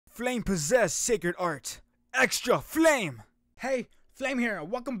flame-possessed sacred art. Extra flame! Hey, Flame here, and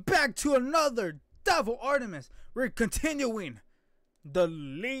welcome back to another DevilArtemis. We're continuing the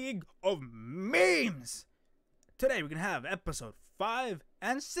League of Memes. Today we're gonna have episode 5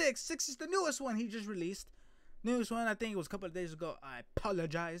 and 6. 6 is the newest one he just released. Newest one, I think it was a couple of days ago. I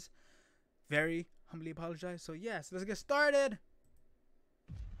apologize. Very humbly apologize. So yes, let's get started.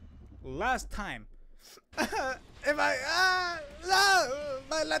 Last time. If I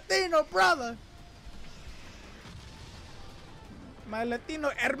my Latino brother, my Latino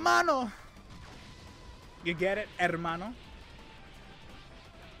hermano, you get it, hermano?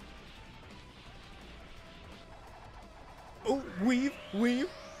 Oh, weave.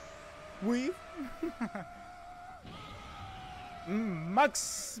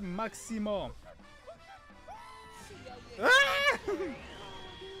 Maximo.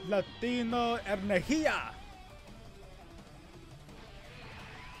 Latino energía.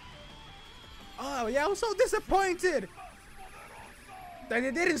 Oh yeah, I was so disappointed that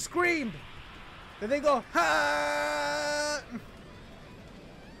they didn't scream. That they go ha.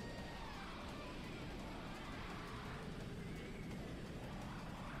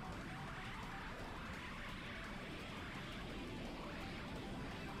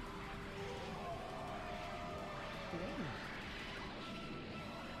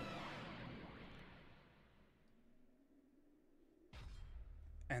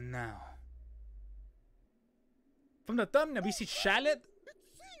 And now, from the thumbnail, we see Charlotte. It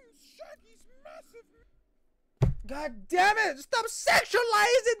seems Shaggy's massive. God damn it! Stop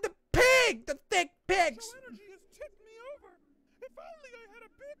sexualizing the pig! The thick pigs! So energy has tipped me over. If only I had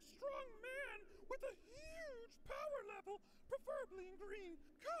a big, strong man with a huge power level, preferably in green.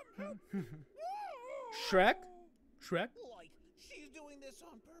 Come help me. Shrek? Like, she's doing this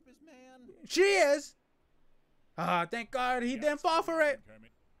on purpose, man. She is! Ah, thank God he didn't fall for it!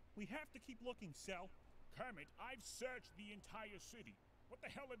 Kermit, we have to keep looking, Sal. Kermit, I've searched the entire city. What the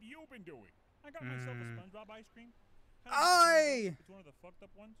hell have you been doing? I got myself a SpongeBob ice cream. Aye! It's one of the fucked up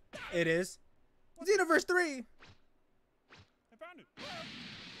ones. It is. Xenoverse 3! I found it.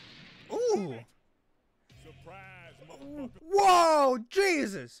 Ooh! Surprise, motherfucker. Whoa!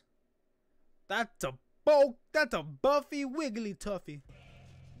 Jesus! That's a Buffy Wiggly Tuffy.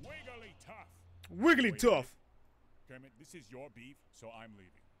 Wiggly tough. Wiggly Wait, Tough! Kermit, this is your beef, so I'm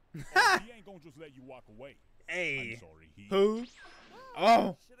leaving. Oh, he ain't gonna just let you walk away. Hey! I'm sorry, he. Who?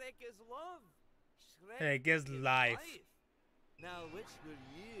 Oh! Shrek is love. Shrek is life. Now, which will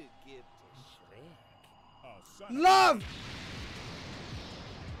you give to Shrek? Oh, son of Love!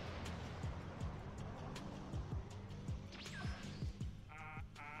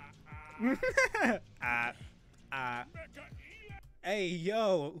 Mecca Eli. Hey,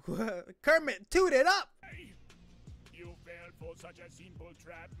 yo! Kermit, toot it up! You fell for such a simple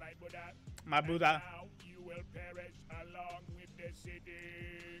trap, my Buddha. My And Buddha. now you will perish along with the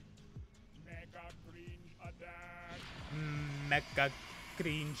city. Mega cringe attack. Mecha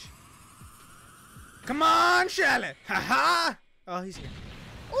cringe. Come on, Charlotte! Haha! Oh, he's here.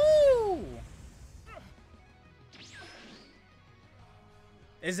 Ooh!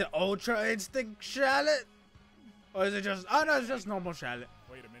 Is it Ultra Instinct Charlotte? Or is it just... Oh no, it's just normal Charlotte.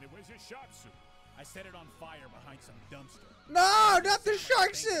 Wait a minute, where's your shot suit? I set it on fire behind some dumpster. No, not the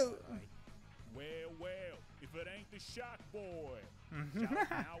shark suit! Well, if it ain't the Shock Boy. Shout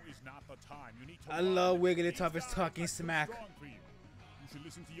now is not the time. You need to I run. love Wiggly These Tuff is times talking are too smack. strong for you. You should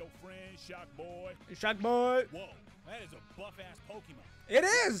listen to your friend, Shock Boy. Shark Boy! Whoa, that is a buff-ass Pokemon. It He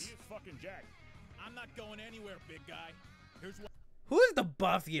is! is fucking jacked. I'm not going anywhere, big guy. Here's what. Who is the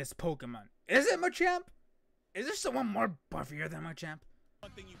buffiest Pokemon? Is it Machamp? Is there someone more buffier than Machamp?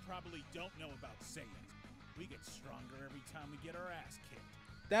 One thing you probably don't know about Saiyans. We get stronger every time we get our ass kicked.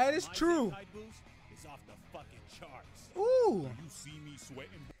 That is My true. Zenkai boost is off the fucking charts. Ooh! You see me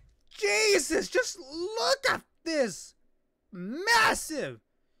sweating? Jesus, just look at this! Massive!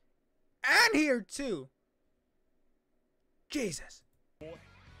 And here too. Jesus. Boy,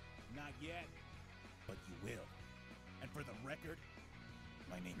 not yet, but you will. And for the record,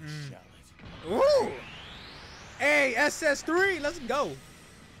 my name is Charlotte. Ooh! Hey, SS3, let's go.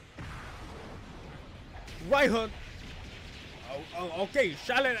 Right hook. Oh, okay,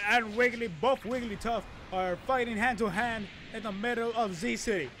 Charlotte and Wiggly, both Wiggly Tough, are fighting hand to hand in the middle of Z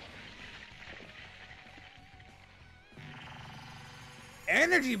City.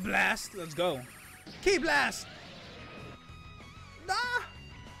 Energy Blast, let's go. Key Blast. Nah.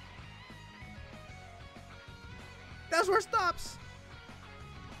 That's where it stops.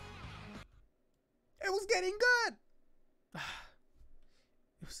 It was getting good. It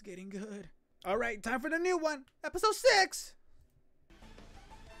was getting good. All right, time for the new one. Episode 6.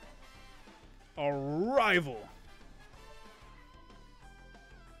 a rival.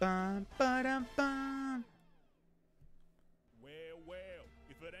 Bum, ba-dum, bum. Well,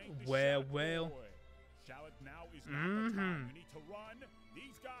 if it ain't the Well, Shark well. Boy. Charlotte, now is not the time. You need to run.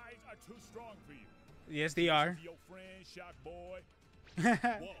 These guys are too strong for you. Yes, they are. This is your friend, Shark Boy.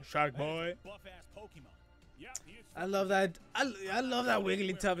 Whoa, Shark that is Boy. a buff-ass Pokemon. Yeah, he is I love that. I love that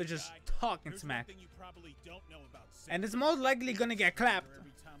Wigglytuff is just talking Here's smack. one thing you probably don't know about And it's most likely gonna get clapped.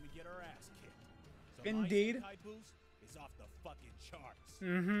 every time we get our ass kicked. So Indeed. My Isekai boost is off the fucking charts.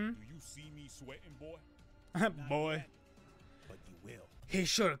 Mm-hmm. Do you see me sweating, boy? Boy. Yet, but you will. He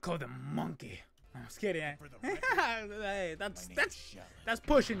should have called him monkey. I'm just kidding. For the record, Hey, my name is Charlotte. that's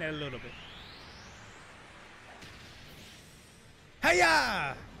pushing it a little bit.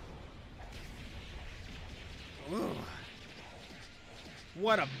 Hiya! Ooh.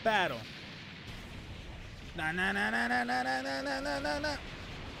 What a battle. Na na na na na na na na na na na.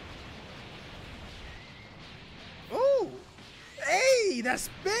 Ooh. Hey, that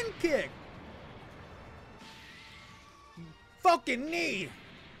spin kick. Fucking knee.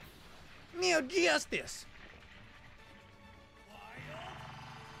 Neo Justice.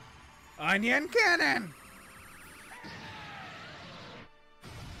 Onion cannon.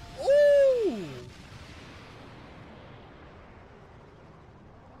 Ooh.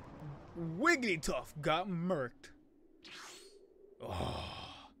 Wigglytuff got murked. Oh,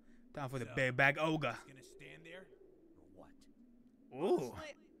 time for the big bag ogre. Gonna stand there or what? Ooh.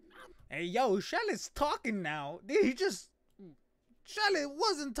 Hey, yo, Charlotte's talking now. He just... Charlotte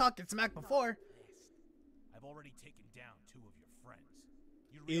wasn't talking smack before. I've already taken down 2 of your friends.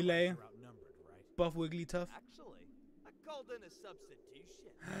 You Ele. realize you're outnumbered, right? Buff Wigglytuff. Actually, I called in a substitution.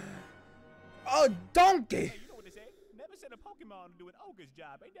 Oh, donkey! Hey, you know what they say? Never send a Pokemon to do an ogre's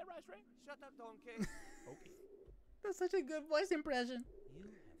job. Ain't that right, String? Shut up, donkey. Okay. That's such a good voice impression. You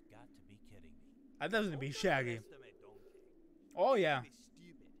have got to be kidding me. I thought it was gonna be Shaggy. Underestimate donkey. Oh, yeah. He may be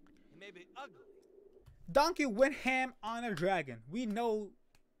stupid. He may be ugly. Donkey went ham on a dragon. We know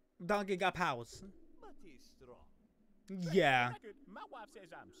Donkey got powers. But he's strong. Yeah. Record, my wife says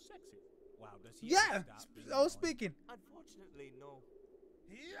I'm sexy. Wow, does he Yeah. ever stop being I was annoying? speaking. Unfortunately, no.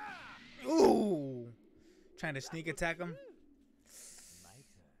 Yeah. Ooh. Trying to sneak attack him. My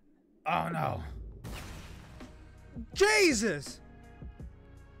turn. Oh, no. Jesus.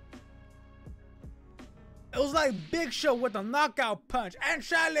 It was like Big Show with a knockout punch. And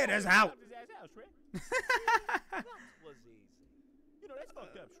Charlotte is out. His ass out, Shrek. That was easy. You know, that's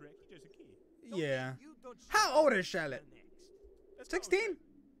fucked up, Shrek. He's just a kid. Yeah. You don't How old is Charlotte? next. That's cold, 16? Shrek.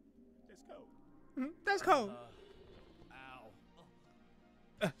 That's cold. That's cold. Ow.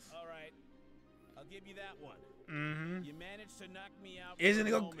 All right. I'll give you that one. Mm-hmm. You managed to knock me out. Isn't for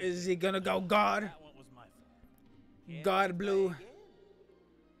he a go? moment. Is he gonna go God? That one was my fault. God Blue Again?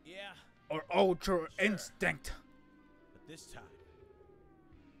 Yeah, or Ultra Instinct? but this time,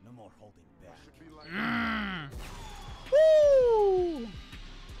 no more holding back. Woo!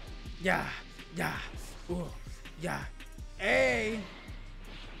 Yeah, yeah, ooh, yeah. Hey,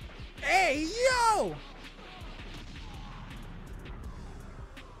 hey, yo!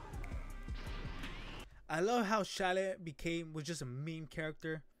 I love how Charlotte was just a meme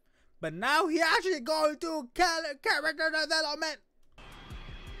character, but now he actually going through character development.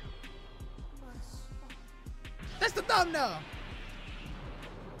 That's the thumbnail.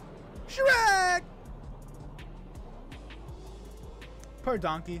 Shrek. Per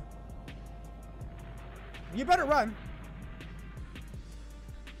donkey. You better run.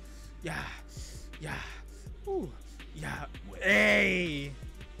 Yeah. Yeah. Ooh. Yeah. Hey.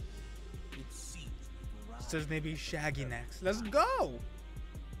 It seems we've arrived. Says maybe Shaggy next. Let's go.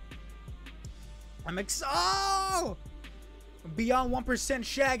 I'm excited. Oh! Beyond 1%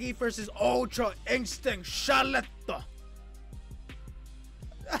 Shaggy versus Ultra Instinct Charlotte.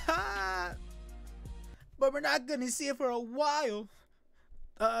 But we're not gonna see it for a while.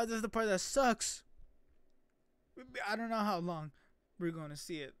 This is the part that sucks. I don't know how long we're gonna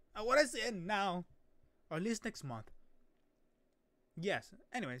see it. I want to see it now, or at least next month. Yes.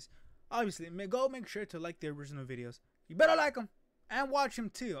 Anyways, obviously, go make sure to like the original videos. You better like them and watch them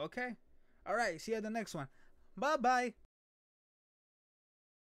too. Okay. All right. See you at the next one. Bye bye.